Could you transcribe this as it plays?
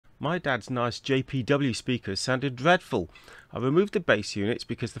My dad's nice JPW speakers sounded dreadful. I removed the bass units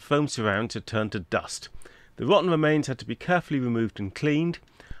because the foam surrounds had turned to dust. The rotten remains had to be carefully removed and cleaned.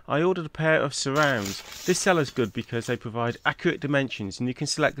 I ordered a pair of surrounds. This seller's good because they provide accurate dimensions and you can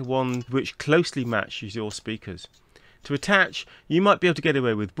select the one which closely matches your speakers. To attach, you might be able to get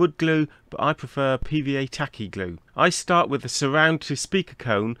away with wood glue, but I prefer PVA tacky glue. I start with the surround to speaker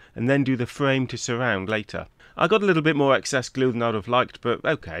cone and then do the frame to surround later. I got a little bit more excess glue than I'd have liked, but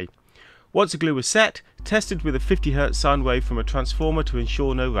okay. Once the glue was set, tested with a 50 Hz sine wave from a transformer to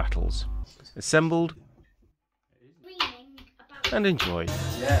ensure no rattles. Assembled and enjoy.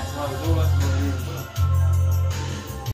 Yeah,